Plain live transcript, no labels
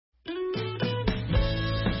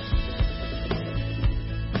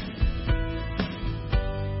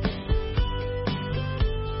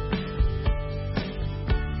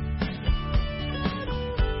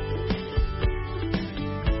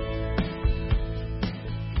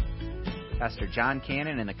Pastor Jon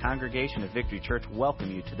Cannon and the congregation of Victory Church welcome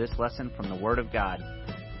you to this lesson from the Word of God.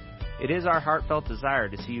 It is our heartfelt desire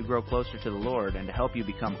to see you grow closer to the Lord and to help you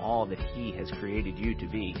become all that He has created you to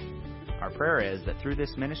be. Our prayer is that through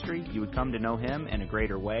this ministry you would come to know Him in a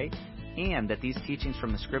greater way, and that these teachings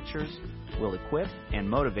from the Scriptures will equip and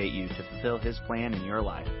motivate you to fulfill His plan in your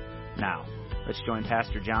life. Now, let's join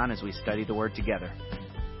Pastor Jon as we study the Word together.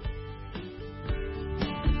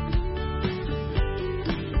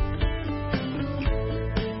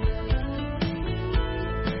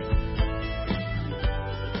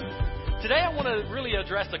 Today I want to really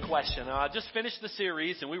address a question. I just finished the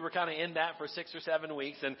series, and we were kind of in that for 6 or 7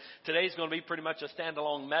 weeks, and today's going to be pretty much a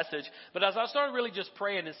standalone message. But as I started really just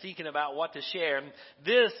praying and seeking about what to share,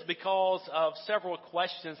 this because of several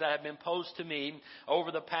questions that have been posed to me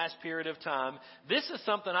over the past period of time, this is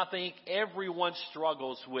something I think everyone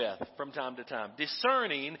struggles with from time to time.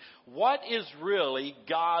 Discerning what is really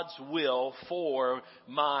God's will for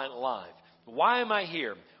my life. Why am I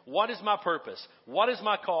here? What is my purpose? What is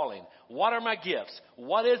my calling? What are my gifts?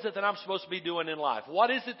 What is it that I'm supposed to be doing in life? What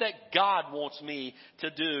is it that God wants me to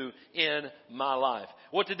do in my life?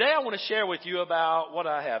 Well, today I want to share with you about what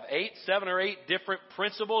I have, 7 or 8 different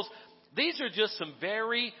principles. These are just some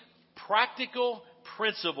very practical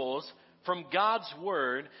principles from God's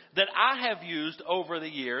Word that I have used over the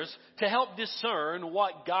years to help discern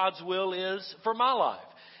what God's will is for my life.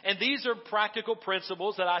 And these are practical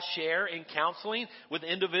principles that I share in counseling with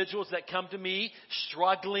individuals that come to me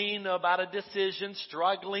struggling about a decision,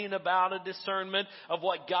 struggling about a discernment of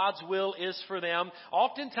what God's will is for them.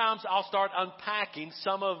 Oftentimes I'll start unpacking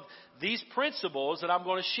some of these principles that I'm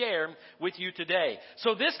going to share with you today.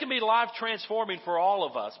 So this can be life transforming for all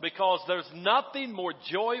of us, because there's nothing more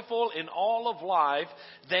joyful in all of life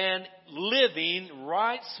than living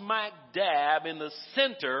right smack dab in the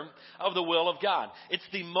center of the will of God. It's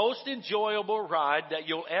the most enjoyable ride that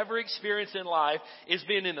you'll ever experience in life, is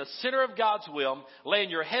being in the center of God's will, laying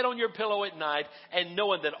your head on your pillow at night and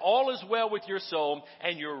knowing that all is well with your soul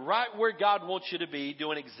and you're right where God wants you to be,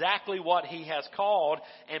 doing exactly what He has called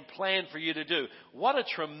and planned for you to do. What a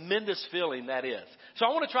tremendous feeling that is. So I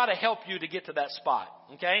want to try to help you to get to that spot.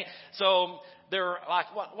 Okay? So there are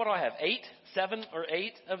what do I have? 7 or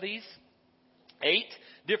 8 of these? 8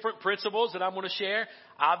 different principles that I'm going to share.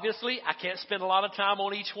 Obviously, I can't spend a lot of time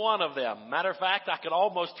on each one of them. Matter of fact, I could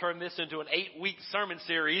almost turn this into an 8-week sermon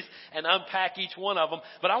series and unpack each one of them.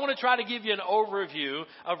 But I want to try to give you an overview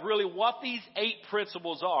of really what these 8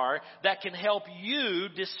 principles are that can help you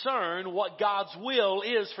discern what God's will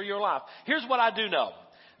is for your life. Here's what I do know.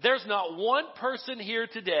 There's not one person here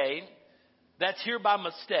today that's here by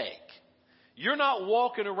mistake. You're not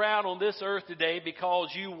walking around on this earth today because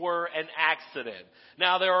you were an accident.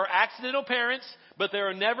 Now, there are accidental parents, but there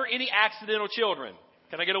are never any accidental children.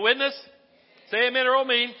 Can I get a witness? Say amen or oh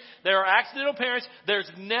me. There are accidental parents.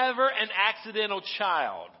 There's never an accidental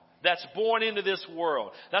child that's born into this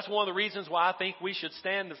world. That's one of the reasons why I think we should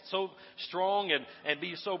stand so strong and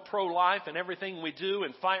be so pro-life in everything we do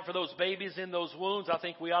and fight for those babies in those wombs. I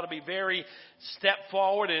think we ought to be very step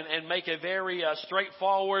forward and make a very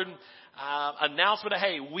straightforward announcement of,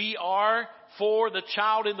 hey, we are for the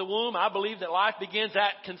child in the womb. I believe that life begins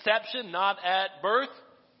at conception, not at birth.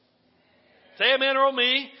 Say amen or oh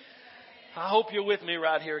me. I hope you're with me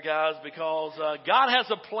right here, guys, because God has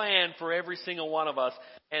a plan for every single one of us.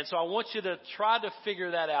 And so I want you to try to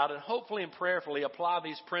figure that out and hopefully and prayerfully apply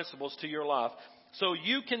these principles to your life so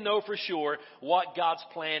you can know for sure what God's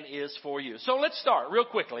plan is for you. So let's start real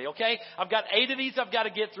quickly, okay? I've got 8 of these I've got to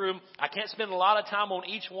get through. I can't spend a lot of time on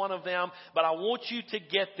each one of them, but I want you to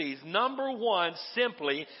get these. Number 1,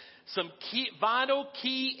 simply some vital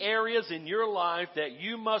key areas in your life that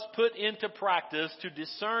you must put into practice to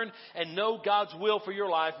discern and know God's will for your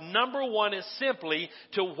life. Number 1 is simply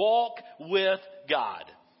to walk with God.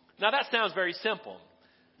 Now that sounds very simple.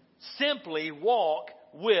 Simply walk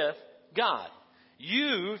with God.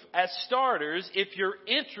 You, as starters, if you're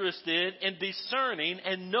interested in discerning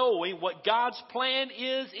and knowing what God's plan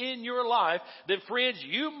is in your life, then friends,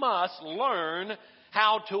 you must learn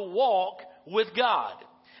how to walk with God.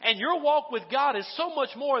 And your walk with God is so much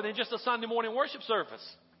more than just a Sunday morning worship service.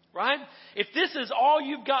 Right? If this is all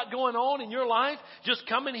you've got going on in your life, just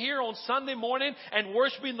coming here on Sunday morning and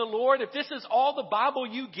worshiping the Lord, if this is all the Bible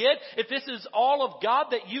you get, if this is all of God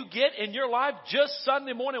that you get in your life, just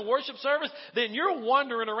Sunday morning worship service, then you're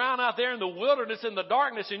wandering around out there in the wilderness, in the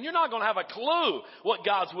darkness, and you're not going to have a clue what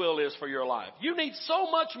God's will is for your life. You need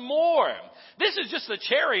so much more. This is just the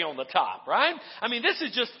cherry on the top, right? I mean, this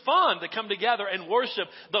is just fun to come together and worship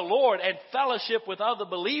the Lord and fellowship with other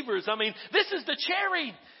believers. I mean, this is the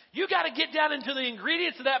cherry. You got to get down into the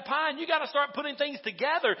ingredients of that pie, and you got to start putting things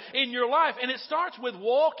together in your life. And it starts with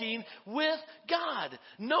walking with God,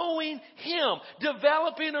 knowing Him,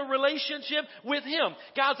 developing a relationship with Him.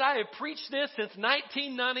 Guys, I have preached this since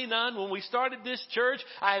 1999 when we started this church.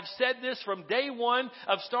 I have said this from day one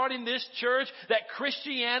of starting this church, that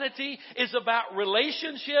Christianity is about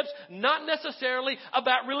relationships, not necessarily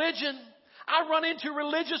about religion. I run into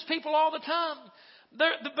religious people all the time.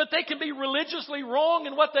 But they can be religiously wrong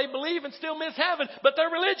in what they believe and still miss heaven, but they're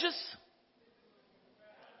religious.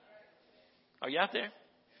 Are you out there?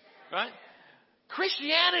 Right?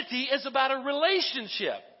 Christianity is about a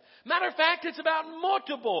relationship. Matter of fact, it's about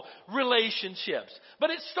multiple relationships. But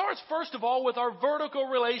it starts first of all with our vertical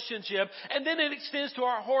relationship, and then it extends to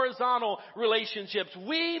our horizontal relationships.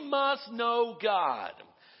 We must know God.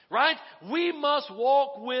 Right? We must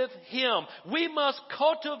walk with Him. We must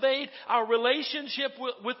cultivate our relationship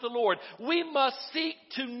with the Lord. We must seek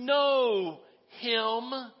to know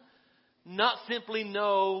Him, not simply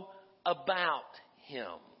know about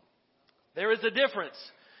Him. There is a difference.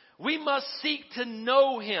 We must seek to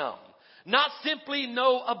know Him, not simply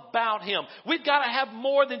know about Him. We've got to have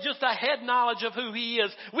more than just a head knowledge of who He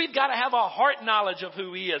is. We've got to have a heart knowledge of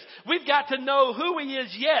who He is. We've got to know who He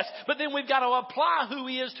is, yes, but then we've got to apply who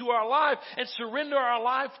He is to our life and surrender our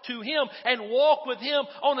life to Him and walk with Him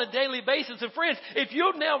on a daily basis. And friends, if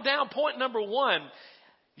you'll nail down point number one,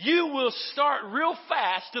 you will start real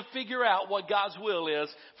fast to figure out what God's will is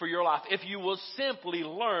for your life if you will simply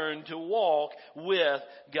learn to walk with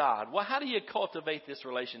God. Well, how do you cultivate this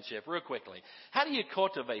relationship? Real quickly, how do you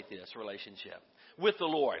cultivate this relationship with the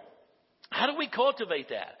Lord? How do we cultivate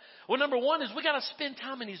that? Well, number one is we got to spend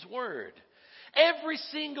time in His Word. Every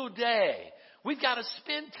single day, we've got to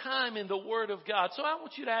spend time in the Word of God. So I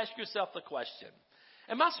want you to ask yourself the question,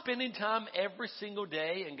 am I spending time every single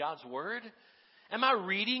day in God's Word? Am I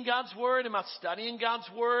reading God's Word? Am I studying God's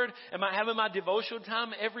Word? Am I having my devotional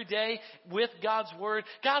time every day with God's Word?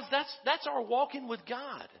 Guys, that's our walking with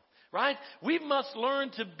God, right? We must learn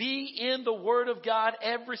to be in the Word of God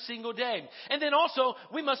every single day. And then also,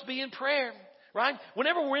 we must be in prayer, right?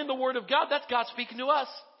 Whenever we're in the Word of God, that's God speaking to us.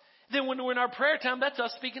 Then when we're in our prayer time, that's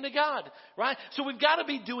us speaking to God, right? So we've got to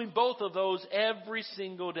be doing both of those every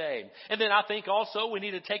single day. And then I think also we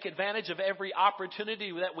need to take advantage of every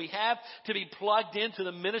opportunity that we have to be plugged into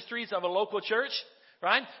the ministries of a local church,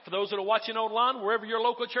 right? For those that are watching online, wherever your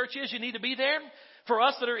local church is, you need to be there. For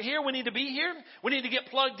us that are here, we need to be here. We need to get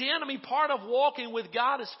plugged in. I mean, part of walking with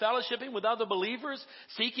God is fellowshipping with other believers,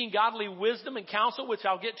 seeking godly wisdom and counsel, which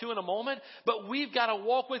I'll get to in a moment. But we've got to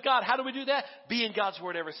walk with God. How do we do that? Be in God's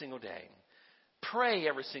Word every single day. Pray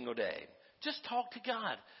every single day. Just talk to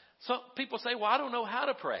God. Some people say, well, I don't know how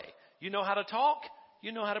to pray. You know how to talk?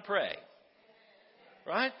 You know how to pray.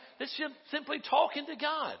 Right? It's just simply talking to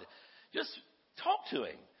God. Just talk to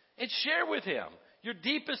Him and share with Him your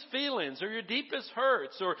deepest feelings or your deepest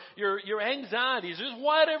hurts or your anxieties, just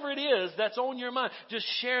whatever it is that's on your mind. Just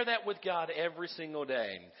share that with God every single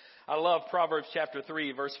day. I love Proverbs chapter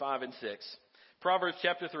 3, verse 5 and 6. Proverbs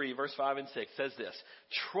chapter 3, verse 5 and 6 says this: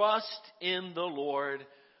 trust in the Lord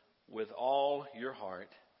with all your heart.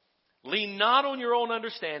 Lean not on your own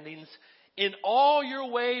understandings. In all your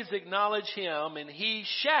ways acknowledge Him, and He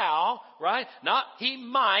shall, right? Not He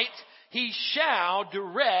might. He shall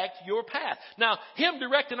direct your path. Now, Him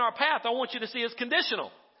directing our path, I want you to see, is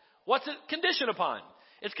conditional. What's it conditioned upon?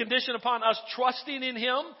 It's conditioned upon us trusting in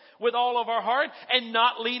Him with all of our heart and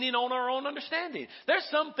not leaning on our own understanding. There's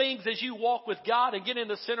some things as you walk with God and get in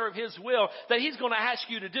the center of His will that He's going to ask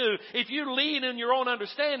you to do. If you lean in your own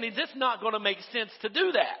understandings, it's not going to make sense to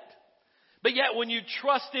do that. But yet when you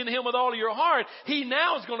trust in Him with all of your heart, He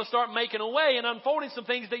now is going to start making a way and unfolding some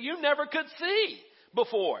things that you never could see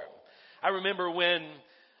before. I remember when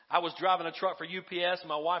I was driving a truck for UPS and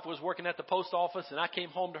my wife was working at the post office, and I came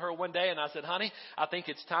home to her one day and I said, honey, I think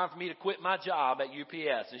it's time for me to quit my job at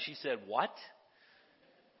UPS. And she said, what?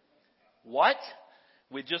 What?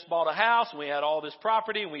 We just bought a house and we had all this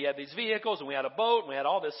property and we had these vehicles and we had a boat and we had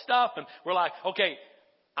all this stuff. And we're like, okay,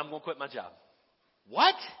 I'm going to quit my job.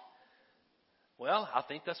 What? Well, I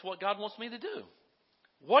think that's what God wants me to do.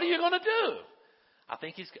 What are you going to do? I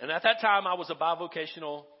think and at that time I was a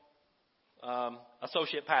bivocational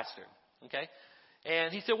associate pastor. Okay.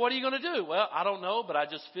 And he said, what are you going to do? Well, I don't know, but I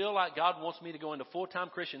just feel like God wants me to go into full-time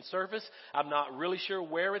Christian service. I'm not really sure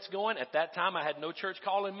where it's going. At that time, I had no church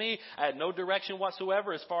calling me. I had no direction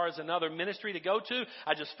whatsoever as far as another ministry to go to.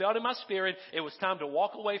 I just felt in my spirit it was time to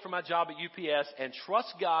walk away from my job at UPS and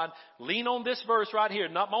trust God, lean on this verse right here,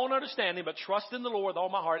 not my own understanding, but trust in the Lord with all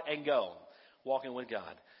my heart and go walking with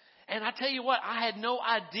God. And I tell you what, I had no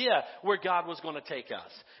idea where God was going to take us.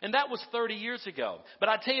 And that was 30 years ago. But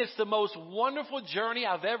I tell you, it's the most wonderful journey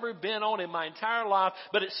I've ever been on in my entire life.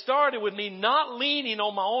 But it started with me not leaning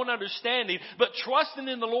on my own understanding, but trusting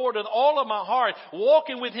in the Lord with all of my heart,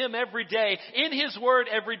 walking with Him every day, in His Word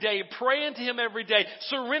every day, praying to Him every day,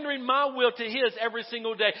 surrendering my will to His every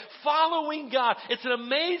single day, following God. It's an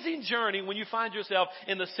amazing journey when you find yourself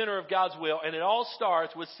in the center of God's will. And it all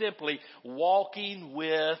starts with simply walking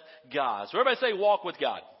with God. So everybody say, walk with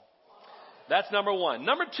God. That's number one.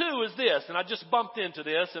 Number two is this, and I just bumped into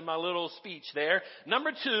this in my little speech there.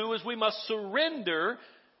 Number two is we must surrender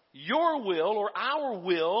your will or our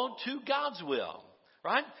will to God's will.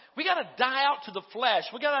 Right? We got to die out to the flesh.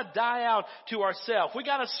 We got to die out to ourselves. We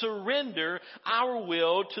got to surrender our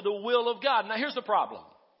will to the will of God. Now here's the problem.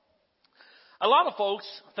 A lot of folks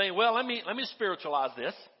think, well, let me spiritualize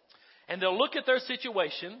this. And they'll look at their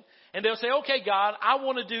situation and they'll say, okay, God, I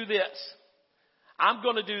want to do this. I'm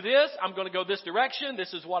going to do this. I'm going to go this direction.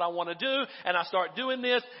 This is what I want to do. And I start doing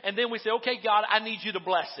this. And then we say, okay, God, I need you to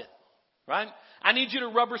bless it. Right? I need you to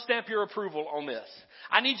rubber stamp your approval on this.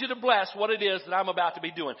 I need you to bless what it is that I'm about to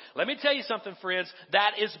be doing. Let me tell you something, friends.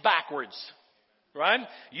 That is backwards. Right?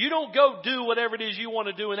 You don't go do whatever it is you want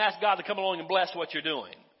to do and ask God to come along and bless what you're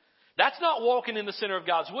doing. That's not walking in the center of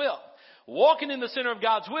God's will. Walking in the center of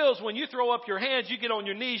God's will is when you throw up your hands, you get on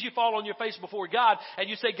your knees, you fall on your face before God, and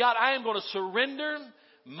you say, God, I am going to surrender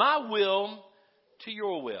my will to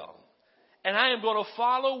your will. And I am going to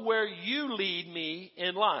follow where you lead me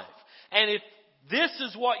in life. And if this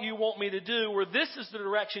is what you want me to do, or this is the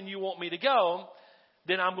direction you want me to go,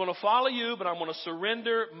 then I'm going to follow you, but I'm going to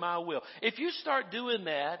surrender my will. If you start doing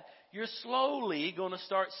that, you're slowly going to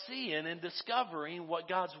start seeing and discovering what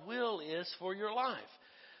God's will is for your life.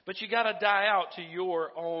 But you got to die out to your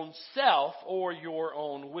own self or your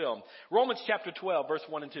own will. Romans chapter 12, verse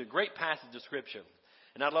 1 and 2. Great passage of Scripture.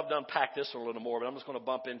 And I'd love to unpack this a little more, but I'm just going to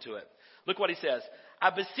bump into it. Look what he says. I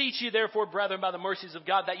beseech you, therefore, brethren, by the mercies of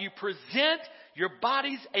God, that you present your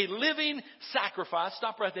bodies a living sacrifice.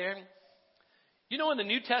 Stop right there. You know, in the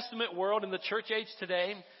New Testament world, in the church age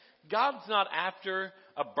today, God's not after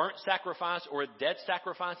a burnt sacrifice or a dead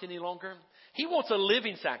sacrifice any longer. He wants a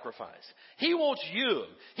living sacrifice. He wants you.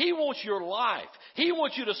 He wants your life. He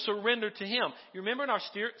wants you to surrender to Him. You remember in our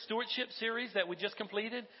stewardship series that we just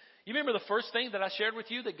completed? You remember the first thing that I shared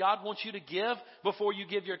with you that God wants you to give before you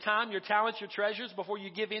give your time, your talents, your treasures, before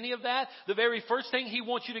you give any of that? The very first thing He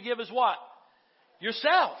wants you to give is what?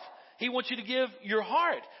 Yourself. He wants you to give your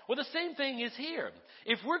heart. Well, the same thing is here.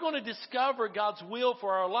 If we're going to discover God's will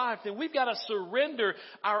for our life, then we've got to surrender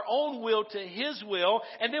our own will to His will.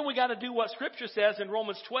 And then we got to do what Scripture says in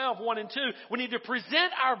Romans 12, 1 and 2. We need to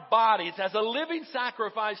present our bodies as a living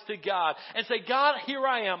sacrifice to God and say, God, here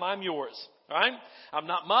I am. I'm yours. All right? I'm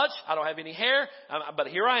not much. I don't have any hair, but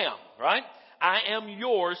here I am. Right? I am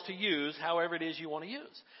yours to use however it is you want to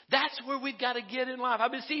use. That's where we've got to get in life. I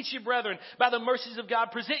beseech you, brethren, by the mercies of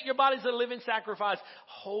God, present your bodies a living sacrifice,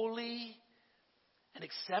 holy and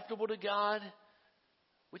acceptable to God,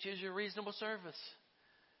 which is your reasonable service.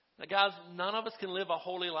 Now, guys, none of us can live a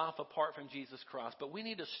holy life apart from Jesus Christ, but we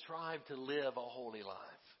need to strive to live a holy life,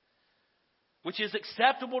 which is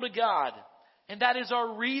acceptable to God. And that is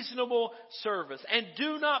our reasonable service. And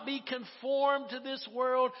do not be conformed to this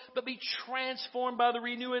world, but be transformed by the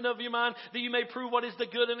renewing of your mind, that you may prove what is the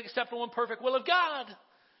good and acceptable and perfect will of God.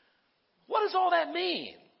 What does all that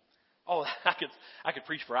mean? Oh, I could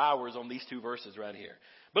preach for hours on these two verses right here.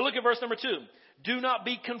 But look at verse number 2. Do not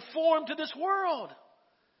be conformed to this world.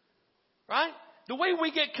 Right? The way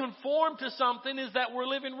we get conformed to something is that we're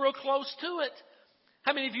living real close to it.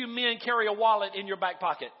 How many of you men carry a wallet in your back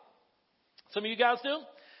pocket? Some of you guys do?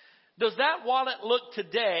 Does that wallet look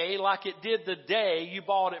today like it did the day you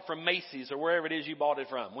bought it from Macy's or wherever it is you bought it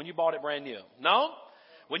from, when you bought it brand new? No?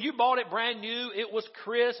 When you bought it brand new, it was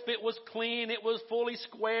crisp, it was clean, it was fully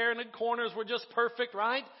square, and the corners were just perfect,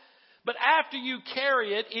 right? But after you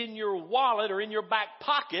carry it in your wallet or in your back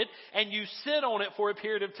pocket and you sit on it for a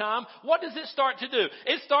period of time, what does it start to do?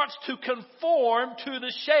 It starts to conform to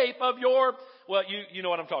the shape of your, well, you know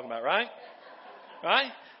what I'm talking about, right?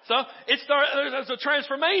 Right? So there's a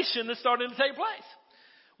transformation that's starting to take place.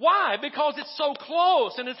 Why? Because it's so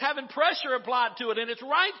close and it's having pressure applied to it and it's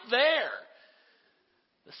right there.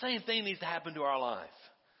 The same thing needs to happen to our life.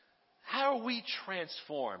 How are we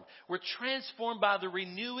transformed? We're transformed by the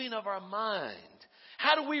renewing of our mind.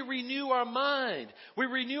 How do we renew our mind? We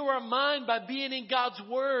renew our mind by being in God's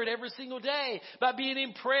Word every single day, by being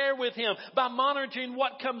in prayer with Him, by monitoring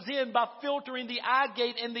what comes in, by filtering the eye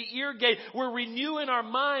gate and the ear gate. We're renewing our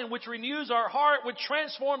mind, which renews our heart, which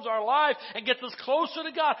transforms our life and gets us closer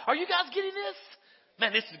to God. Are you guys getting this?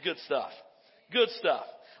 Man, this is good stuff. Good stuff.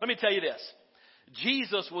 Let me tell you this.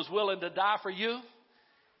 Jesus was willing to die for you.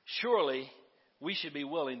 Surely we should be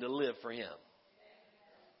willing to live for Him.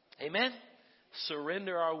 Amen?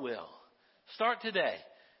 Surrender our will. Start today.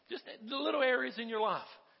 Just the little areas in your life.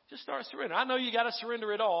 Just start surrendering. I know you got to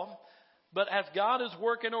surrender it all. But as God is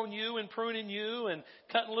working on you and pruning you and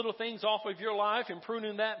cutting little things off of your life and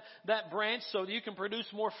pruning that branch so that you can produce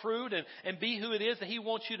more fruit and be who it is that He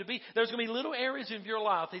wants you to be, there's going to be little areas of your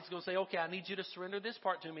life He's going to say, okay, I need you to surrender this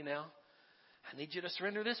part to me now. I need you to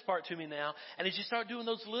surrender this part to me now. And as you start doing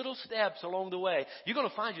those little steps along the way, you're going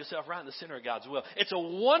to find yourself right in the center of God's will. It's a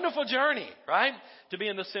wonderful journey, right? To be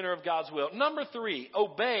in the center of God's will. Number 3,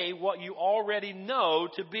 obey what you already know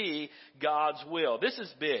to be God's will. This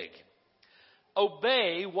is big.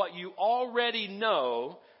 Obey what you already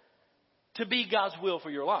know to be God's will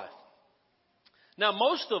for your life. Now,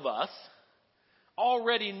 most of us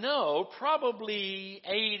already know probably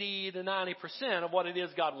 80 to 90% of what it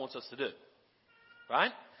is God wants us to do.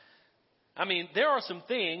 Right? I mean, there are some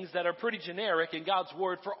things that are pretty generic in God's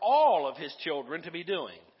Word for all of His children to be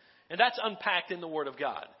doing. And that's unpacked in the Word of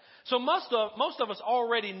God. So most of us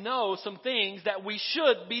already know some things that we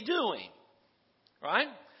should be doing. Right?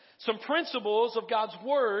 Some principles of God's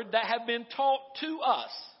Word that have been taught to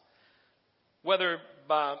us. Whether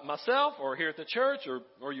by myself or here at the church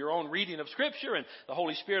or your own reading of Scripture, and the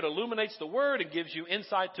Holy Spirit illuminates the Word and gives you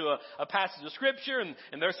insight to a passage of Scripture,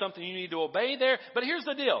 and there's something you need to obey there. But here's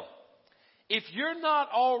the deal. If you're not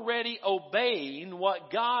already obeying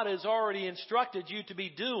what God has already instructed you to be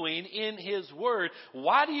doing in His Word,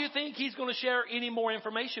 why do you think He's going to share any more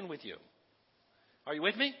information with you? Are you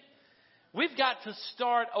with me? We've got to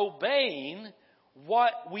start obeying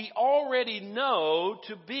what we already know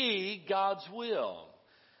to be God's will.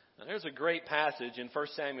 Now, there's a great passage in 1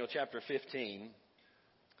 Samuel chapter 15.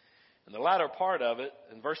 And the latter part of it,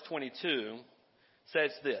 in verse 22,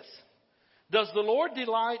 says this. Does the Lord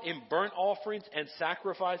delight in burnt offerings and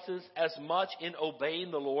sacrifices as much in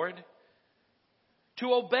obeying the Lord?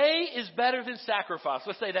 To obey is better than sacrifice.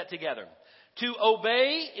 Let's say that together. To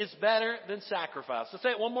obey is better than sacrifice. Let's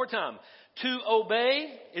say it one more time. To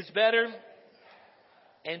obey is better,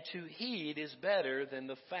 and to heed is better than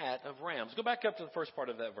the fat of rams. Go back up to the first part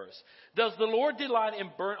of that verse. Does the Lord delight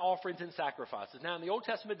in burnt offerings and sacrifices? Now, in the Old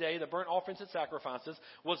Testament day, the burnt offerings and sacrifices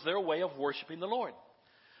was their way of worshiping the Lord.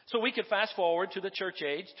 So we could fast forward to the church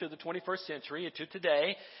age, to the 21st century, and to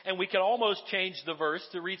today, and we could almost change the verse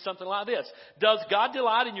to read something like this. Does God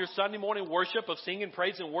delight in your Sunday morning worship of singing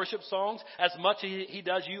praise and worship songs as much as He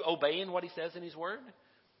does you obeying what He says in His Word?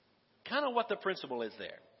 Kind of what the principle is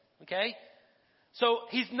there. Okay? So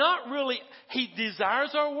He's not really, He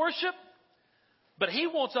desires our worship, but He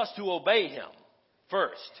wants us to obey Him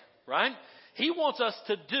first, right? He wants us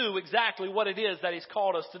to do exactly what it is that He's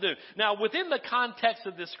called us to do. Now, within the context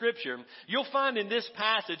of this Scripture, you'll find in this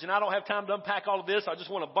passage, and I don't have time to unpack all of this, I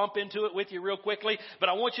just want to bump into it with you real quickly, but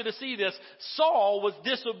I want you to see this. Saul was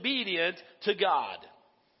disobedient to God.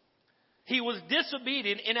 He was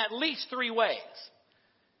disobedient in at least 3 ways.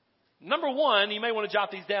 Number 1, you may want to jot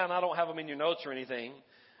these down. I don't have them in your notes or anything.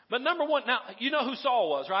 But number 1, now, you know who Saul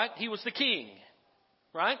was, right? He was the king,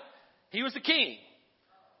 right? He was the king.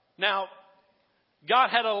 Now, God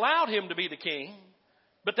had allowed him to be the king,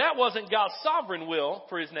 but that wasn't God's sovereign will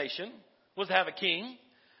for His nation, was to have a king.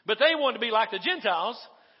 But they wanted to be like the Gentiles,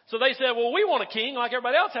 so they said, well, we want a king like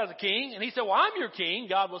everybody else has a king. And He said, well, I'm your king,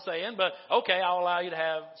 God was saying, but okay, I'll allow you to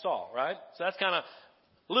have Saul, right? So that's kind of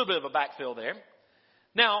a little bit of a backfill there.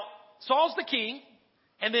 Now, Saul's the king,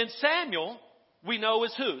 and then Samuel, we know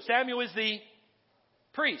is who? Samuel is the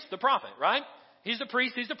priest, the prophet, right? He's the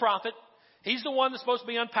priest, he's the prophet. He's the one that's supposed to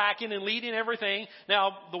be unpacking and leading everything.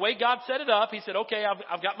 Now, the way God set it up, He said, okay,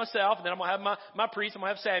 I've got myself, and then I'm going to have my priest, I'm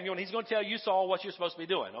going to have Samuel, and he's going to tell you, Saul, what you're supposed to be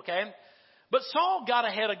doing, okay? But Saul got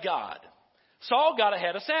ahead of God. Saul got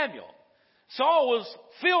ahead of Samuel. Saul was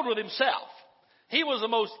filled with himself. He was the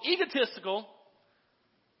most egotistical,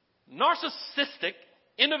 narcissistic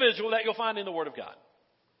individual that you'll find in the Word of God,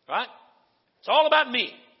 right? It's all about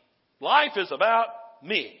me. Life is about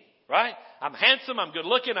me, right? I'm handsome, I'm good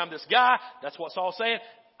looking, I'm this guy. That's what Saul's saying.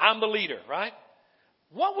 I'm the leader, right?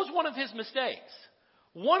 What was one of his mistakes?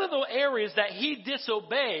 One of the areas that he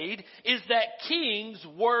disobeyed is that kings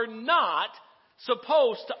were not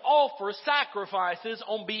supposed to offer sacrifices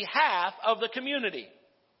on behalf of the community.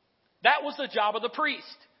 That was the job of the priest.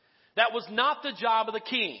 That was not the job of the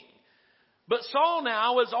king. But Saul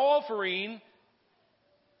now is offering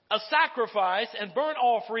a sacrifice and burnt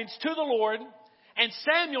offerings to the Lord, and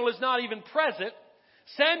Samuel is not even present.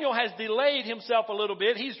 Samuel has delayed himself a little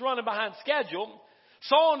bit. He's running behind schedule.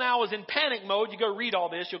 Saul now is in panic mode. You go read all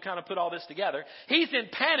this. You'll kind of put all this together. He's in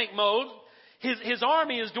panic mode. His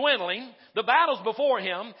army is dwindling. The battle's before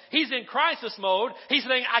him. He's in crisis mode. He's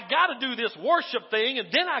saying, I got to do this worship thing, and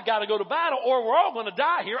then I got to go to battle, or we're all going to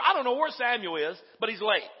die here. I don't know where Samuel is, but he's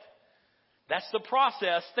late. That's the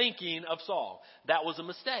process thinking of Saul. That was a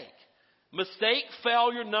mistake. Mistake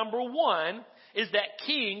failure number one is that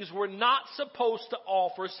kings were not supposed to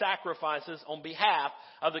offer sacrifices on behalf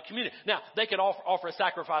of the community. Now, they could offer a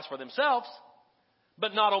sacrifice for themselves,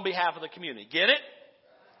 but not on behalf of the community. Get it?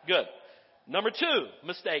 Good. Number two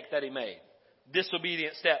mistake that he made.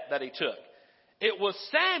 Disobedient step that he took. It was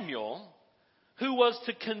Samuel who was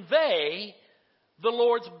to convey the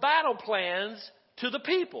Lord's battle plans to the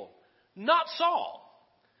people, not Saul.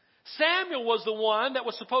 Samuel was the one that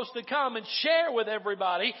was supposed to come and share with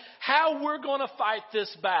everybody how we're going to fight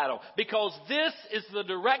this battle. Because this is the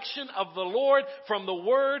direction of the Lord from the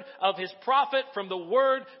word of his prophet, from the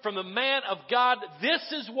word from the man of God. This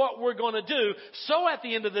is what we're going to do. So at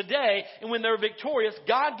the end of the day, and when they're victorious,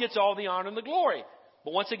 God gets all the honor and the glory.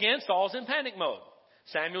 But once again, Saul's in panic mode.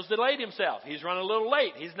 Samuel's delayed himself. He's running a little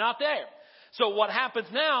late. He's not there. So what happens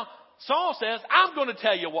now? Saul says, I'm going to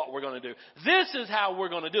tell you what we're going to do. This is how we're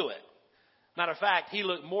going to do it. Matter of fact, he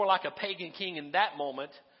looked more like a pagan king in that moment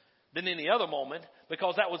than any other moment,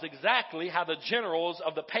 because that was exactly how the generals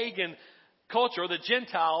of the pagan culture, the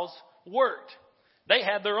Gentiles, worked. They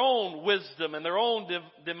had their own wisdom and their own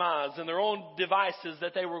demise and their own devices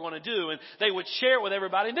that they were going to do, and they would share it with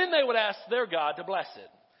everybody, and then they would ask their God to bless it.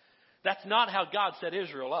 That's not how God set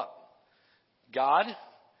Israel up. God,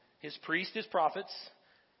 his priests, his prophets,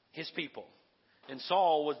 his people. And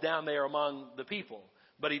Saul was down there among the people.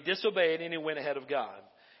 But he disobeyed and he went ahead of God.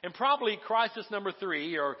 And probably crisis number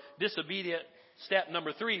 3, or disobedient step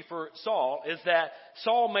number 3 for Saul, is that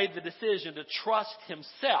Saul made the decision to trust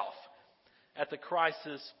himself at the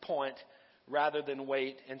crisis point rather than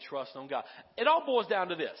wait and trust on God. It all boils down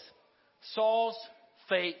to this. Saul's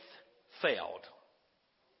faith failed.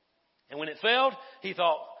 And when it failed, he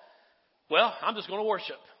thought, well, I'm just going to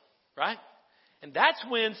worship, right? And that's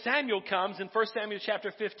when Samuel comes in 1 Samuel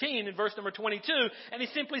chapter 15 in verse number 22, and he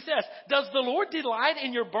simply says, does the Lord delight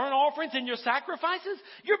in your burnt offerings and your sacrifices?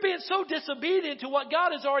 You're being so disobedient to what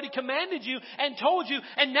God has already commanded you and told you,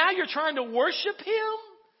 and now you're trying to worship him?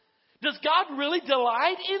 Does God really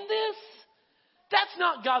delight in this? That's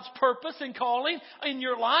not God's purpose and calling in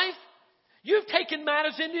your life. You've taken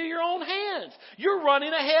matters into your own hands. You're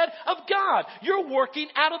running ahead of God. You're working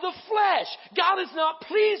out of the flesh. God is not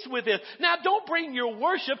pleased with this. Now, don't bring your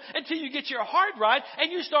worship until you get your heart right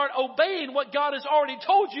and you start obeying what God has already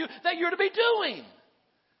told you that you're to be doing.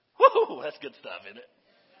 Woo, that's good stuff, isn't it?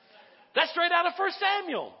 That's straight out of 1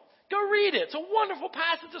 Samuel. Go read it. It's a wonderful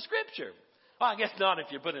passage of Scripture. Well, I guess not if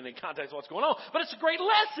you put it in context of what's going on, but it's great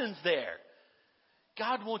lessons there.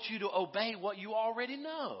 God wants you to obey what you already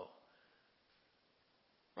know.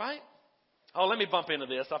 Right? Oh, let me bump into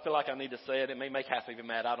this. I feel like I need to say it. It may make half of you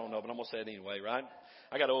mad. I don't know, but I'm going to say it anyway, right?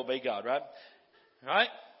 I got to obey God, right? Right?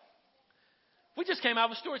 We just came out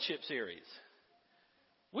of a stewardship series.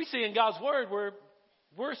 We see in God's Word where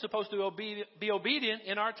we're supposed to be obedient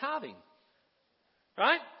in our tithing.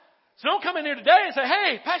 Right? So don't come in here today and say,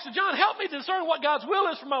 hey, Pastor John, help me discern what God's will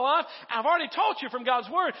is for my life. I've already taught you from God's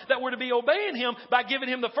Word that we're to be obeying him by giving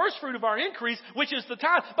him the first fruit of our increase, which is the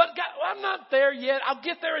tithe. But God, I'm not there yet. I'll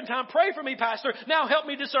get there in time. Pray for me, Pastor. Now help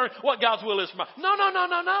me discern what God's will is for my life.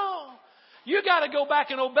 No. You got to go back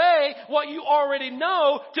and obey what you already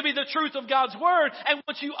know to be the truth of God's Word. And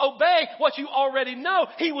once you obey what you already know,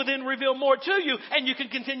 he will then reveal more to you, and you can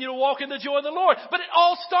continue to walk in the joy of the Lord. But it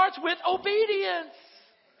all starts with obedience.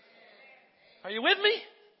 Are you with me?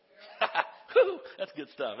 That's good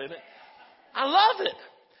stuff, isn't it? I love it.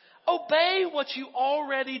 Obey what you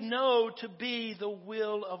already know to be the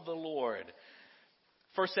will of the Lord.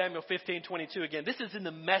 1 Samuel 15:22 again. This is in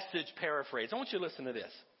the Message paraphrase. I want you to listen to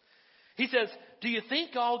this. He says, do you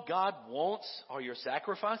think all God wants are your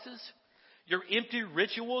sacrifices? Your empty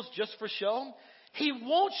rituals just for show? He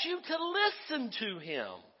wants you to listen to him.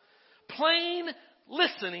 Plain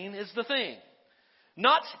listening is the thing.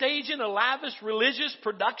 Not staging a lavish religious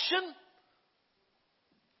production.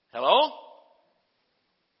 Hello?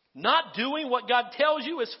 Not doing what God tells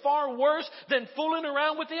you is far worse than fooling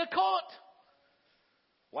around with the occult.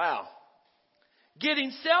 Wow.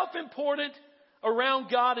 Getting self-important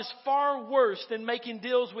around God is far worse than making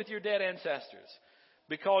deals with your dead ancestors.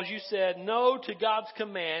 Because you said no to God's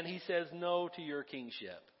command, He says no to your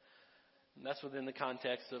kingship. And that's within the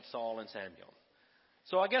context of Saul and Samuel.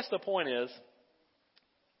 So I guess the point is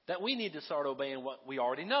that we need to start obeying what we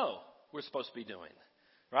already know we're supposed to be doing.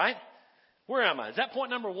 Right? Where am I? Is that point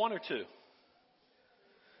number 1 or 2?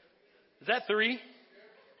 Is that 3?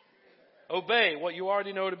 Obey what you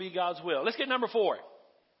already know to be God's will. Let's get number 4.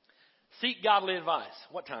 Seek godly advice.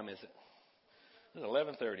 What time is it? It's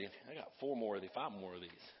 11:30. I got 4 more of these, 5 more of these,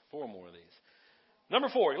 4 more of these. Number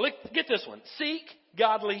 4. Get this one. Seek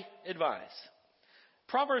godly advice.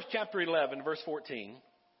 Proverbs chapter 11, verse 14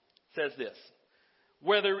 says this.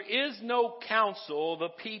 Where there is no counsel, the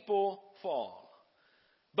people fall.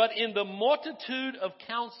 But in the multitude of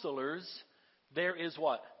counselors, there is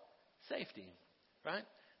what? Safety. Right?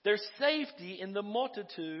 There's safety in the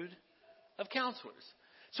multitude of counselors.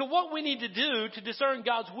 So what we need to do to discern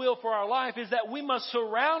God's will for our life is that we must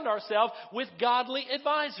surround ourselves with godly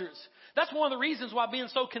advisors. That's one of the reasons why being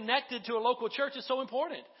so connected to a local church is so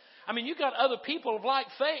important. I mean, you've got other people of like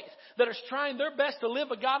faith that are trying their best to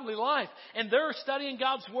live a godly life. And they're studying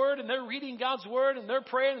God's Word, and they're reading God's Word, and they're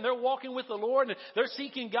praying, and they're walking with the Lord, and they're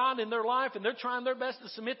seeking God in their life, and they're trying their best to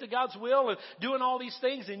submit to God's will and doing all these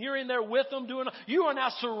things. And you're in there with them you are now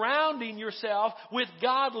surrounding yourself with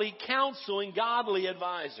godly counseling, godly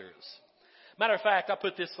advisors. Matter of fact, I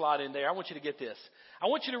put this slide in there. I want you to get this. I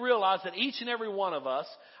want you to realize that each and every one of us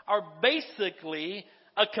are basically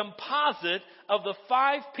a composite of the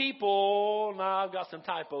 5 people, now I've got some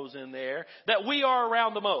typos in there, that we are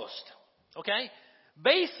around the most. Okay?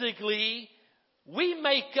 Basically, we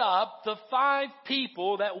make up the 5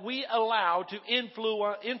 people that we allow to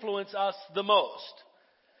influence us the most.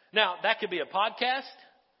 Now, that could be a podcast,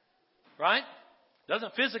 right?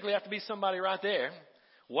 Doesn't physically have to be somebody right there.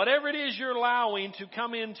 Whatever it is you're allowing to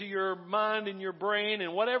come into your mind and your brain,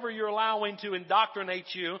 and whatever you're allowing to indoctrinate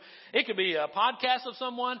you, it could be a podcast of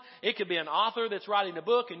someone. It could be an author that's writing a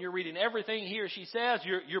book and you're reading everything he or she says.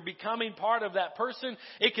 You're becoming part of that person.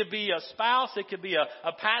 It could be a spouse. It could be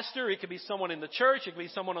a pastor. It could be someone in the church. It could be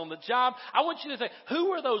someone on the job. I want you to think,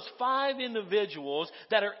 who are those 5 individuals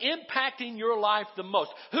that are impacting your life the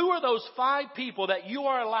most? Who are those 5 people that you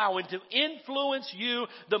are allowing to influence you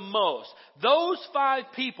the most? Those 5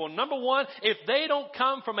 people, number 1, if they don't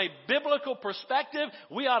come from a biblical perspective,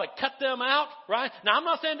 we ought to cut them out, right? Now, I'm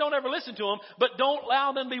not saying don't ever listen to them, but don't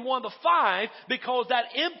allow them to be one of the 5, because that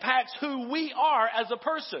impacts who we are as a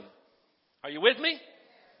person. Are you with me?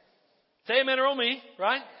 Say amen or oh me,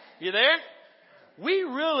 right? You there? We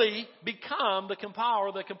really become the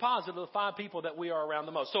composite of the 5 people that we are around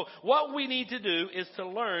the most. So what we need to do is to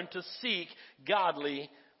learn to seek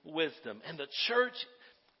godly wisdom. And the church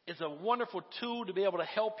is a wonderful tool to be able to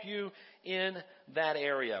help you in that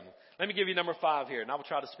area. Let me give you number 5 here, and I will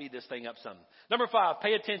try to speed this thing up some. Number 5,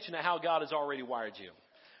 pay attention to how God has already wired you.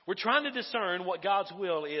 We're trying to discern what God's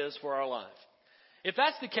will is for our life. If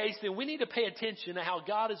that's the case, then we need to pay attention to how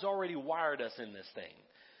God has already wired us in this thing.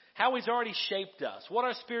 How He's already shaped us, what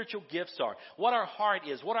our spiritual gifts are, what our heart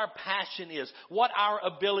is, what our passion is, what our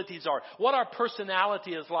abilities are, what our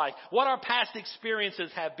personality is like, what our past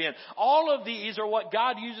experiences have been. All of these are what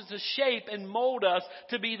God uses to shape and mold us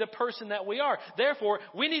to be the person that we are. Therefore,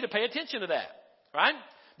 we need to pay attention to that, right?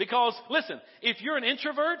 Because, listen, if you're an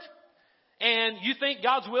introvert and you think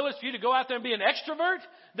God's will is for you to go out there and be an extrovert,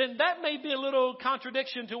 then that may be a little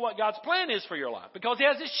contradiction to what God's plan is for your life, because He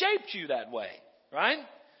hasn't shaped you that way, right?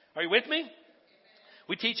 Are you with me?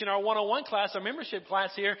 We teach in our 101 class, our membership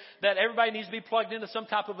class here, that everybody needs to be plugged into some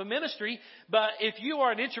type of a ministry. But if you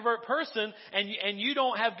are an introvert person and you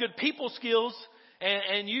don't have good people skills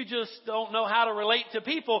and you just don't know how to relate to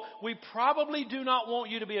people, we probably do not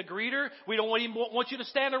want you to be a greeter. We don't even want you to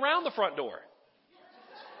stand around the front door.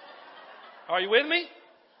 Are you with me?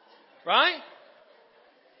 Right?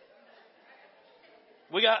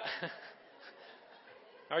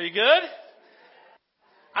 Are you good?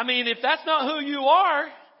 I mean, if that's not who you are,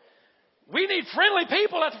 we need friendly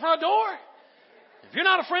people at the front door. If you're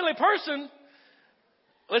not a friendly person,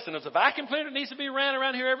 listen, there's a vacuum cleaner that needs to be ran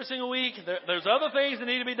around here every single week. There's other things that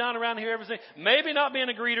need to be done around here every single week. Maybe not being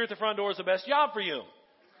a greeter at the front door is the best job for you.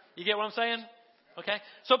 You get what I'm saying? Okay?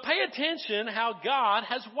 So pay attention how God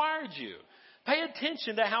has wired you. Pay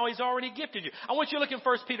attention to how He's already gifted you. I want you to look in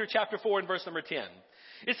 1 Peter chapter 4 and verse number 10.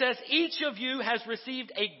 It says, each of you has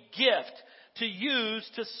received a gift to use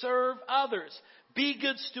to serve others. Be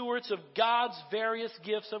good stewards of God's various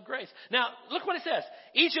gifts of grace. Now, look what it says.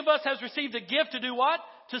 Each of us has received a gift to do what?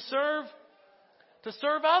 To serve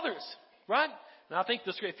others, right? And I think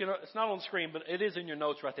it's not on the screen, but it is in your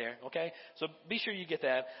notes right there, okay? So be sure you get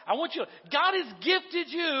that. God has gifted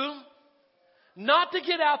you not to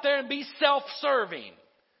get out there and be self-serving.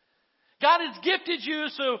 God has gifted you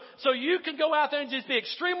so you can go out there and just be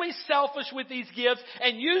extremely selfish with these gifts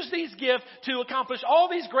and use these gifts to accomplish all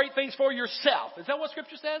these great things for yourself. Is that what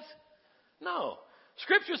Scripture says? No.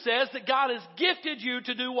 Scripture says that God has gifted you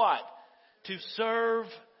to do what? To serve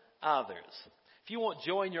others. If you want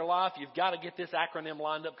joy in your life, you've got to get this acronym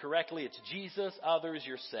lined up correctly. It's Jesus, others,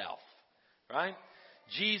 yourself. Right?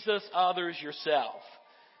 Jesus, others, yourself.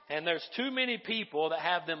 And there's too many people that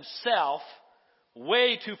have themselves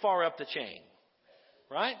way too far up the chain.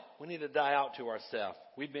 Right? We need to die out to ourselves.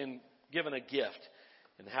 We've been given a gift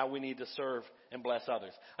in how we need to serve and bless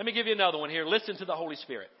others. Let me give you another one here. Listen to the Holy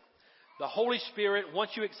Spirit. The Holy Spirit,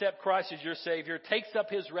 once you accept Christ as your Savior, takes up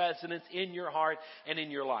His residence in your heart and in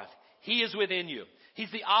your life. He is within you.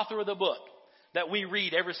 He's the author of the book that we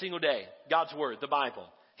read every single day. God's Word, the Bible.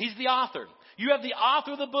 He's the author. You have the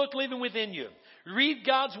author of the book living within you. Read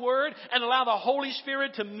God's Word and allow the Holy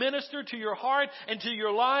Spirit to minister to your heart and to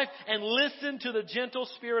your life, and listen to the gentle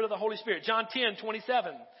Spirit of the Holy Spirit. John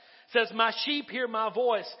 10:27 says, "My sheep hear my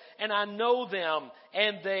voice, and I know them,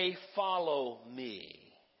 and they follow me."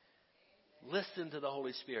 Listen to the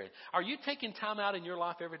Holy Spirit. Are you taking time out in your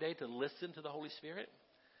life every day to listen to the Holy Spirit?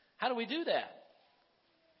 How do we do that?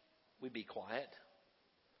 We be quiet.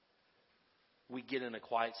 We get in a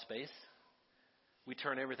quiet space. We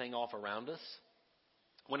turn everything off around us.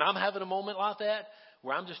 When I'm having a moment like that,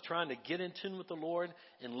 where I'm just trying to get in tune with the Lord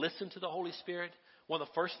and listen to the Holy Spirit, one of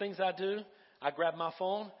the first things I do, I grab my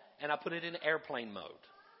phone and I put it in airplane mode.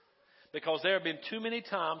 Because there have been too many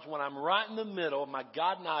times when I'm right in the middle of my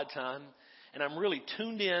God and I time, and I'm really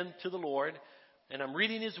tuned in to the Lord, and I'm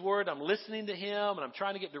reading His Word, I'm listening to Him, and I'm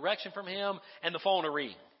trying to get direction from Him, and the phone will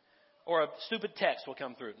ring. Or a stupid text will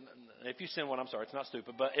come through. If you send one, I'm sorry, it's not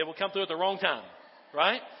stupid, but it will come through at the wrong time,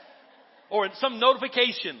 right? Or some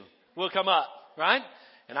notification will come up, right?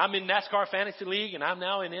 And I'm in NASCAR Fantasy League, and I'm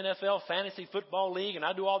now in NFL Fantasy Football League, and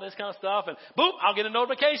I do all this kind of stuff, and boom, I'll get a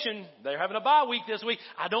notification. They're having a bye week this week.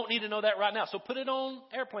 I don't need to know that right now. So put it on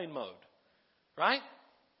airplane mode, right?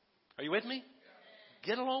 Are you with me?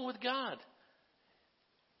 Get along with God.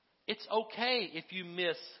 It's okay if you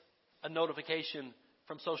miss a notification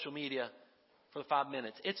from social media for 5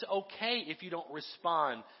 minutes. It's okay if you don't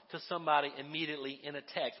respond to somebody immediately in a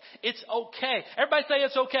text. It's okay. Everybody say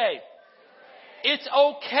it's okay. It's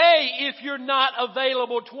okay if you're not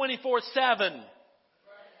available 24/7.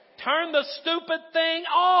 Turn the stupid thing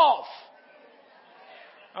off.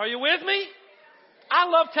 Are you with me? I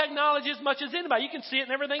love technology as much as anybody. You can see it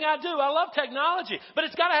in everything I do. I love technology, but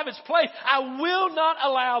it's got to have its place. I will not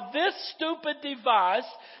allow this stupid device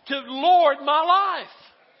to lord my life.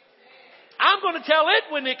 I'm going to tell it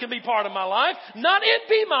when it can be part of my life, not it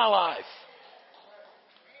be my life.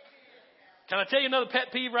 Can I tell you another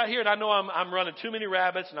pet peeve right here? And I know I'm running too many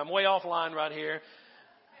rabbits and I'm way offline right here.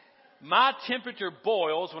 My temperature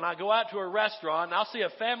boils when I go out to a restaurant and I'll see a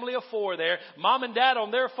family of 4 there. Mom and dad on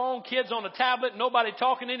their phone, kids on a tablet, nobody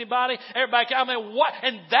talking to anybody. Everybody, I mean, what?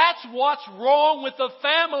 And that's what's wrong with the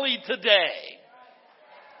family today.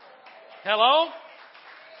 Hello?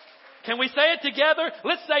 Can we say it together?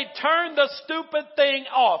 Let's say, turn the stupid thing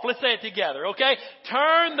off. Let's say it together, okay?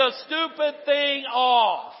 Turn the stupid thing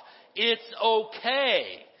off. It's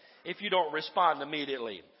okay if you don't respond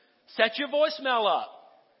immediately. Set your voicemail up.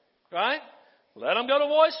 Right? Let them go to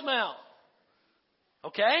voicemail.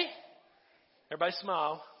 Okay? Everybody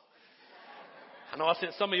smile. I know I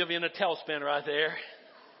sent some of you in a tailspin right there.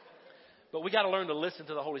 But we got to learn to listen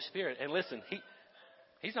to the Holy Spirit. And listen,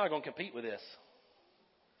 He's not going to compete with this.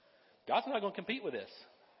 God's not going to compete with this.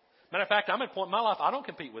 Matter of fact, I'm at a point in my life, I don't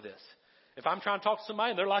compete with this. If I'm trying to talk to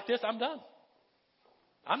somebody and they're like this, I'm done.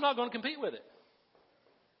 I'm not going to compete with it.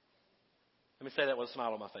 Let me say that with a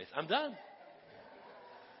smile on my face. I'm done.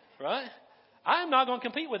 Right? I'm not going to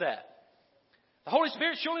compete with that. The Holy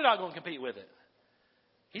Spirit's surely not going to compete with it.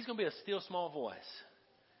 He's going to be a still small voice.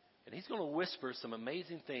 And He's going to whisper some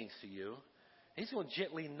amazing things to you. He's going to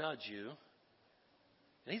gently nudge you.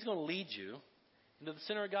 And He's going to lead you into the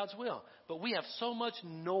center of God's will. But we have so much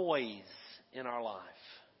noise in our life.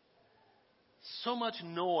 So much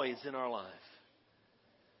noise in our life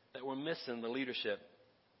that we're missing the leadership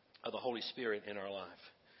of the Holy Spirit in our life.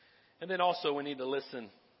 And then also we need to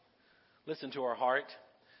listen to our heart.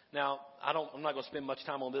 Now, I'm not going to spend much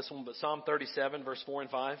time on this one, but Psalm 37, verse 4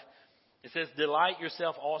 and 5, it says, "Delight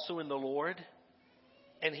yourself also in the Lord,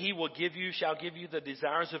 and He shall give you the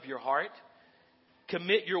desires of your heart.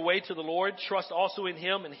 Commit your way to the Lord, trust also in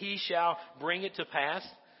Him, and He shall bring it to pass."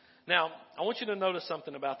 Now, I want you to notice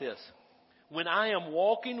something about this. When I am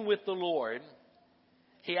walking with the Lord,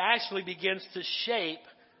 He actually begins to shape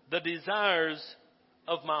the desires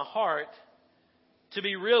of my heart to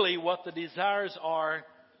be really what the desires are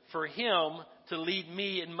for Him to lead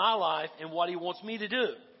me in my life and what He wants me to do.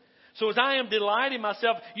 So as I am delighting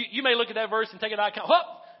myself, you may look at that verse and take it out of account.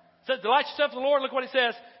 Whoop! It says, delight yourself in the Lord. Look what it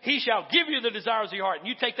says. He shall give you the desires of your heart. And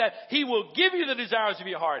you take that. He will give you the desires of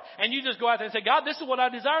your heart. And you just go out there and say, God, this is what I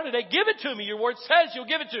desire today. Give it to me. Your word says you'll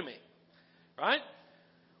give it to me. Right?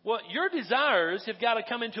 Well, your desires have got to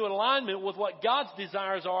come into alignment with what God's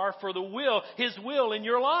desires are for the will, His will in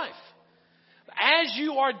your life. As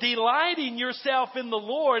you are delighting yourself in the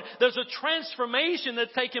Lord, there's a transformation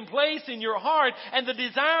that's taking place in your heart and the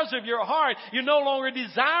desires of your heart. You're no longer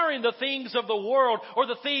desiring the things of the world or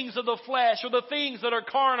the things of the flesh or the things that are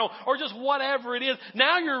carnal or just whatever it is.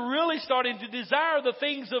 Now you're really starting to desire the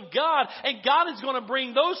things of God, and God is going to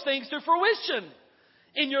bring those things to fruition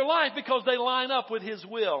in your life because they line up with His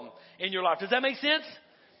will in your life. Does that make sense?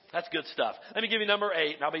 That's good stuff. Let me give you number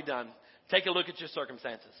 8 and I'll be done. Take a look at your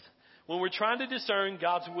circumstances. When we're trying to discern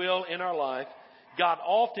God's will in our life, God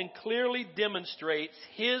often clearly demonstrates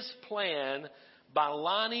His plan by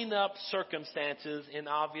lining up circumstances in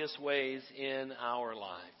obvious ways in our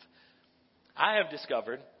life. I have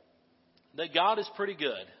discovered that God is pretty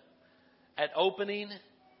good at opening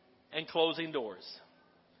and closing doors.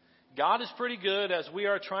 God is pretty good as we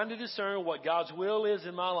are trying to discern what God's will is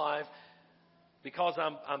in my life. Because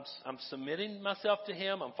I'm submitting myself to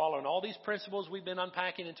Him. I'm following all these principles we've been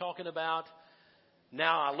unpacking and talking about.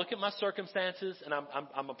 Now I look at my circumstances and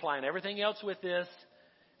I'm applying everything else with this.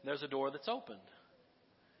 And there's a door that's opened.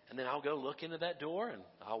 And then I'll go look into that door and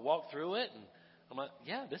I'll walk through it. And I'm like,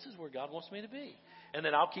 yeah, this is where God wants me to be. And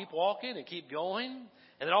then I'll keep walking and keep going.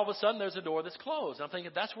 And then all of a sudden there's a door that's closed. And I'm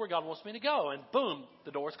thinking, that's where God wants me to go. And boom,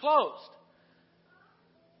 the door's closed.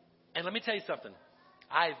 And let me tell you something.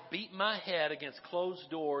 I've beat my head against closed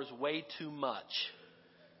doors way too much.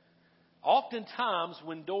 Oftentimes,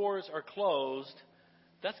 when doors are closed,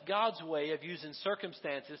 that's God's way of using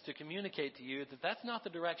circumstances to communicate to you that that's not the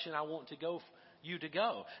direction I want you to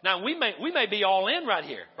go. Now, we may be all in right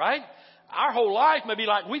here, right? Our whole life may be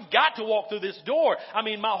like, we've got to walk through this door. I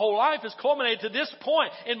mean, my whole life has culminated to this point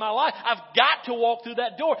in my life. I've got to walk through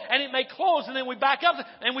that door. And it may close, and then we back up,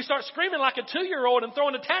 and we start screaming like a 2-year-old and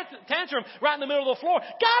throwing a tantrum right in the middle of the floor.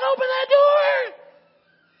 God, open that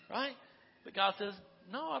door! Right? But God says,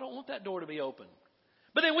 no, I don't want that door to be open.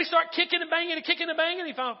 But then we start kicking and banging and kicking and banging.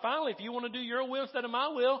 And finally, if you want to do your will instead of my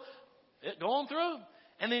will, go on through.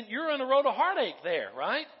 And then you're on a road of heartache there,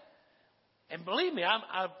 right? And believe me,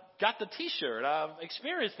 I've got the T-shirt. I've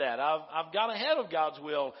experienced that. I've got ahead of God's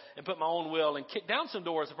will and put my own will and kicked down some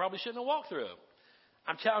doors I probably shouldn't have walked through.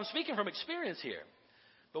 I'm speaking from experience here.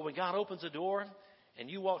 But when God opens a door and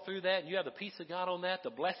you walk through that and you have the peace of God on that,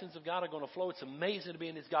 the blessings of God are going to flow. It's amazing to be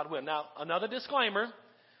in His God will. Now, another disclaimer,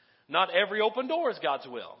 not every open door is God's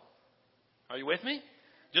will. Are you with me?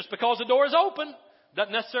 Just because the door is open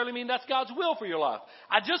doesn't necessarily mean that's God's will for your life.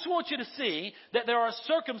 I just want you to see that there are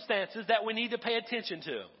circumstances that we need to pay attention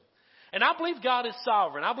to. And I believe God is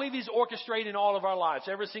sovereign. I believe He's orchestrating all of our lives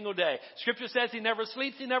every single day. Scripture says He never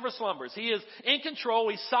sleeps, He never slumbers. He is in control.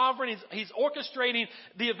 He's sovereign. He's orchestrating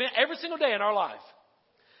the event every single day in our life.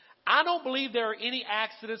 I don't believe there are any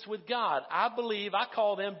accidents with God. I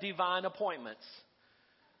call them divine appointments.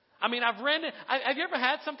 I mean, I've read it. Have you ever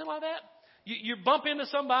had something like that? You bump into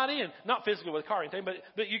somebody, and not physically with a car or anything,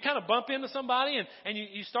 but you kind of bump into somebody and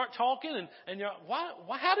you start talking and you're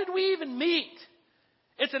like, how did we even meet?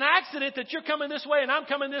 It's an accident that you're coming this way and I'm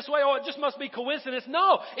coming this way. Oh, it just must be coincidence.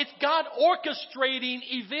 No, it's God orchestrating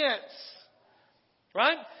events.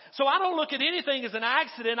 Right? So I don't look at anything as an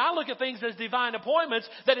accident. I look at things as divine appointments,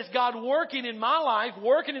 that is God working in my life,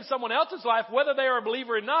 working in someone else's life, whether they are a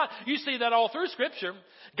believer or not. You see that all through Scripture.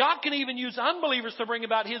 God can even use unbelievers to bring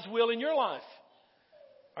about His will in your life.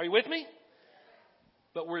 Are you with me?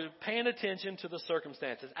 But we're paying attention to the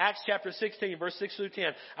circumstances. Acts chapter 16, verse 6 through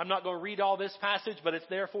 10. I'm not going to read all this passage, but it's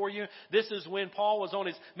there for you. This is when Paul was on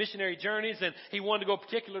his missionary journeys, and he wanted to go a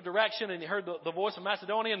particular direction, and he heard the voice of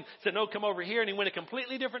Macedonia and said, no, come over here, and he went a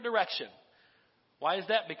completely different direction. Why is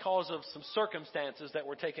that? Because of some circumstances that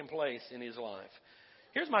were taking place in his life.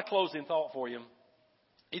 Here's my closing thought for you.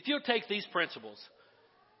 If you'll take these principles,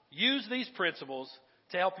 use these principles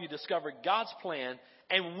to help you discover God's plan.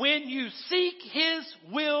 And when you seek His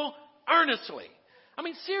will earnestly, I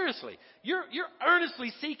mean, seriously, you're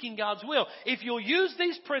earnestly seeking God's will. If you'll use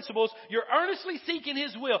these principles, you're earnestly seeking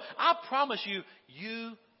His will. I promise you,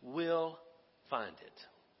 you will find it.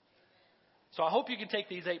 So I hope you can take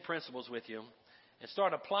these 8 principles with you and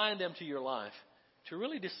start applying them to your life to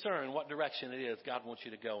really discern what direction it is God wants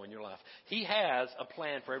you to go in your life. He has a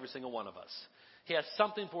plan for every single one of us. He has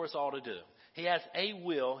something for us all to do. He has a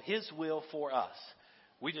will, His will for us.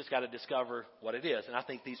 We just got to discover what it is. And I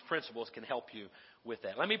think these principles can help you with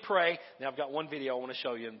that. Let me pray. Now I've got one video I want to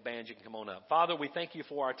show you, and band, you can come on up. Father, we thank you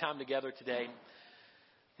for our time together today.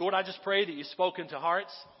 Lord, I just pray that you've spoken to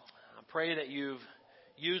hearts. I pray that you've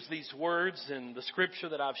used these words and the scripture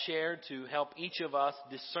that I've shared to help each of us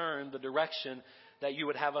discern the direction that you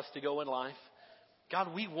would have us to go in life.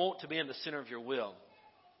 God, we want to be in the center of your will.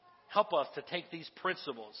 Help us to take these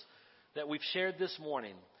principles that we've shared this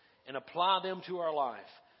morning and apply them to our life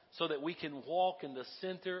so that we can walk in the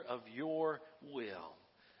center of your will.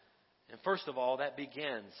 And first of all, that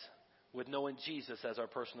begins with knowing Jesus as our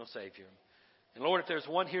personal Savior. And Lord, if there's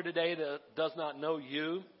one here today that does not know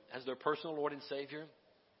you as their personal Lord and Savior,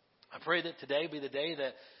 I pray that today be the day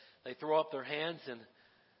that they throw up their hands and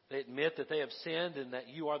they admit that they have sinned and that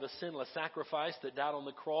you are the sinless sacrifice that died on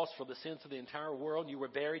the cross for the sins of the entire world. You were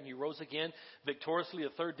buried and you rose again victoriously the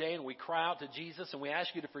third day, and we cry out to Jesus and we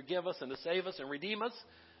ask you to forgive us and to save us and redeem us.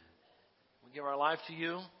 We give our life to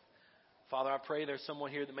you. Father, I pray there's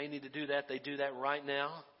someone here that may need to do that. They do that right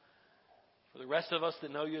now. For the rest of us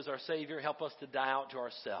that know you as our Savior, help us to die out to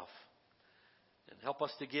ourselves. And help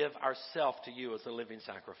us to give ourselves to you as a living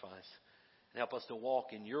sacrifice. And help us to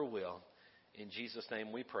walk in your will. In Jesus'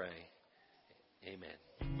 name we pray. Amen.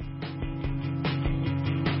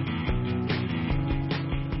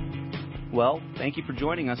 Well, thank you for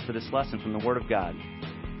joining us for this lesson from the Word of God.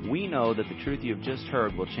 We know that the truth you have just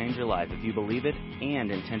heard will change your life if you believe it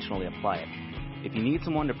and intentionally apply it. If you need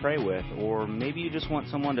someone to pray with, or maybe you just want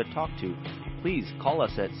someone to talk to, please call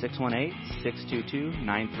us at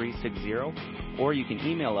 618-622-9360, or you can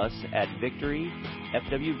email us at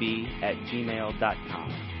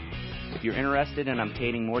victoryfwb@gmail.com. If you're interested in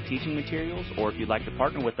obtaining more teaching materials, or if you'd like to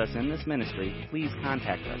partner with us in this ministry, please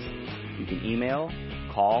contact us. You can email,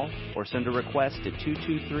 call, or send a request to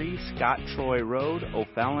 223 Scott Troy Road,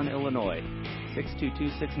 O'Fallon, Illinois,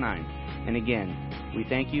 62269. And again, we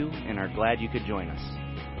thank you and are glad you could join us.